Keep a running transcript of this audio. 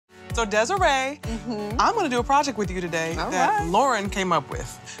So Desiree, I'm gonna do a project with you today that Lauren came up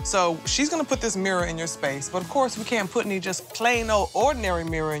with. So she's gonna put this mirror in your space, but of course we can't put any just plain old ordinary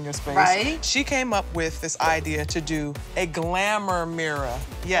mirror in your space. Right. She came up with this idea to do a glamour mirror.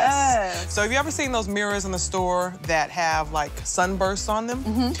 Yes. So have you ever seen those mirrors in the store that have like sunbursts on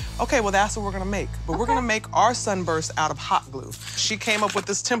them? Okay, well that's what we're gonna make. But we're gonna make our sunburst out of hot glue. She came up with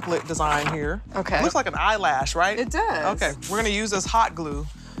this template design here. Okay. Looks like an eyelash, right? It does. Okay, we're gonna use this hot glue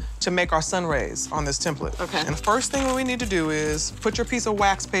to make our sun rays on this template. Okay. And the first thing we need to do is put your piece of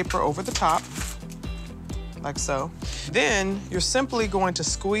wax paper over the top, like so. Then you're simply going to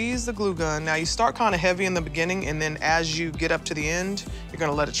squeeze the glue gun. Now you start kind of heavy in the beginning, and then as you get up to the end, you're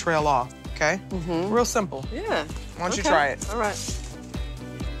gonna let it trail off, okay? Real simple. Yeah. Why don't you try it? All right.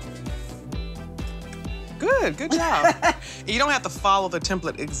 Good job. You don't have to follow the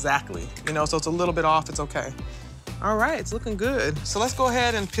template exactly, you know, so it's a little bit off, it's okay. All right, it's looking good. So let's go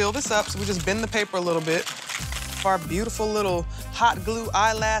ahead and peel this up. So we just bend the paper a little bit for our beautiful little hot glue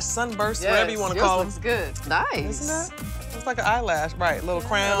eyelash sunburst, whatever you want to call them. Looks good. Nice. Isn't that? It's like an eyelash, right? Little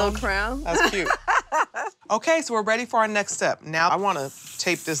crown. A little crown. That's cute. Okay, so we're ready for our next step. Now I want to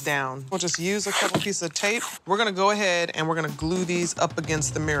tape this down. We'll just use a couple pieces of tape. We're gonna go ahead and we're gonna glue these up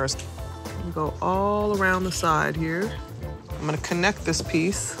against the mirrors. Go all around the side here. I'm gonna connect this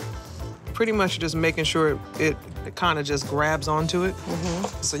piece. Pretty much just making sure it kind of just grabs onto it.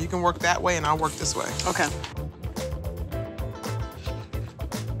 So you can work that way and I'll work this way. Okay.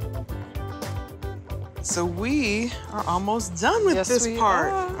 So we are almost done with this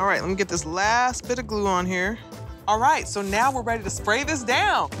part. All right, let me get this last bit of glue on here. All right, so now we're ready to spray this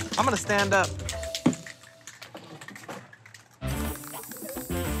down. I'm gonna stand up.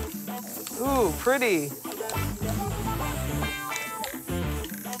 Ooh, pretty.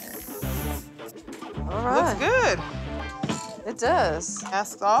 All right. Looks good. It does.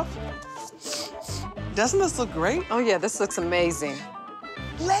 Mask off. Doesn't this look great? Oh yeah, this looks amazing.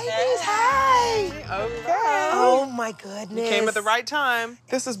 Ladies, hi! Okay. Oh my goodness. You came at the right time.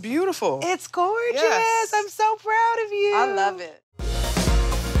 This is beautiful. It's gorgeous. Yes. I'm so proud of you. I love it.